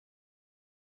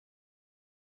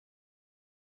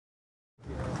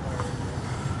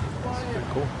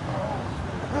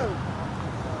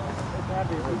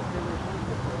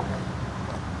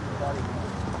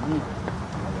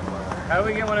How do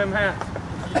we get one of them hats?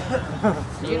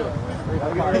 You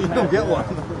don't get one.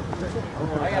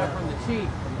 I got it from the chief.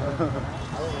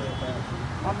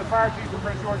 I'm the fire chief of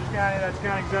Prince George's County. That's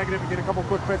county executive. Get a couple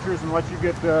quick pictures and let you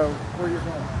get where you're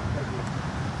going.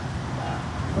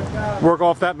 Work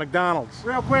off that McDonald's.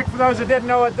 Real quick, for those that didn't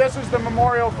know it, this is the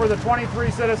memorial for the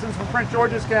 23 citizens from Prince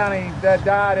George's County that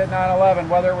died at 9/11,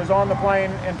 whether it was on the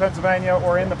plane in Pennsylvania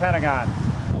or in the Pentagon,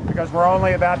 because we're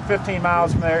only about 15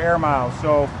 miles from their air miles.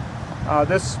 So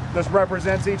this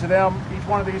represents each of them. Each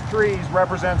one of these trees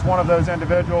represents one of those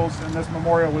individuals, and this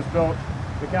memorial was built.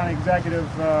 The county executive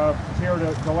was here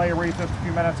to lay a wreath just a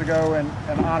few minutes ago and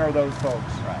honor those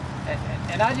folks. Right.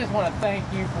 And I just want to thank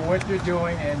you for what you're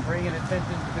doing and bringing attention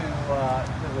to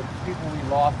the people we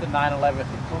lost in 9/11,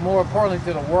 but more importantly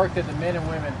to the work that the men and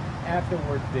women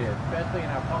afterwards did, especially in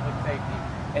our public safety.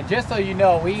 And just so you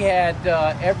know, we had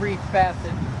every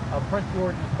facet of Prince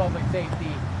George's public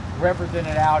safety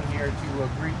represented out here to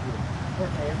greet you.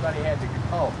 Unfortunately, everybody had to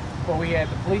go, but we had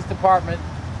the police department,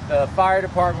 the fire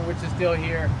department, which is still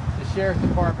here, the sheriff's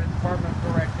department, Department of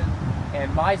Corrections,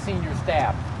 and my senior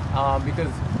staff, because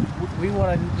we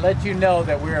want to let you know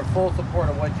that we're in full support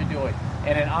of what you're doing,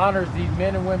 and it honors these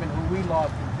men and women who we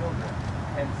lost as children.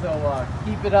 And so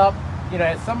keep it up. You know,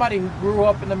 as somebody who grew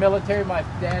up in the military, my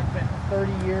dad spent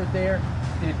 30 years there,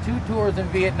 did 2 tours in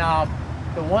Vietnam.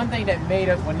 The one thing that made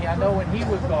us, when he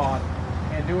was gone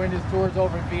and doing his tours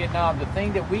over in Vietnam, the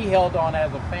thing that we held on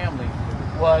as a family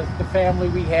was the family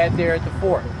we had there at the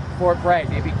Fort Bragg.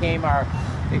 They became our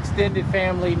extended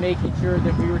family, making sure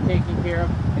that we were taken care of.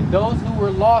 And those who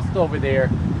were lost over there,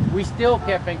 we still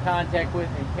kept in contact with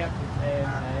and kept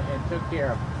and took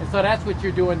care of. And so that's what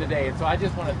you're doing today. And so I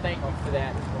just want to thank you for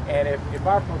that. And if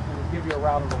our folks would give you a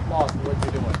round of applause for what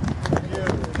you're doing.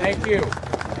 Thank you.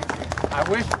 I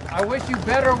wish you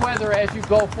better weather as you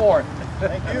go forth.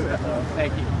 Thank you.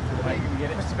 Thank you. Right, you can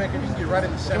get it. Mr. Baker, you can get right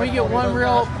in the center. Can we get one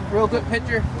real good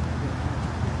picture?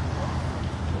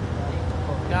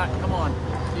 God, come on,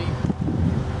 Chief.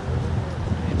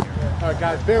 All right,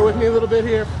 guys, bear with me a little bit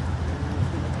here.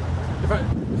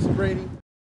 Mr. Brady.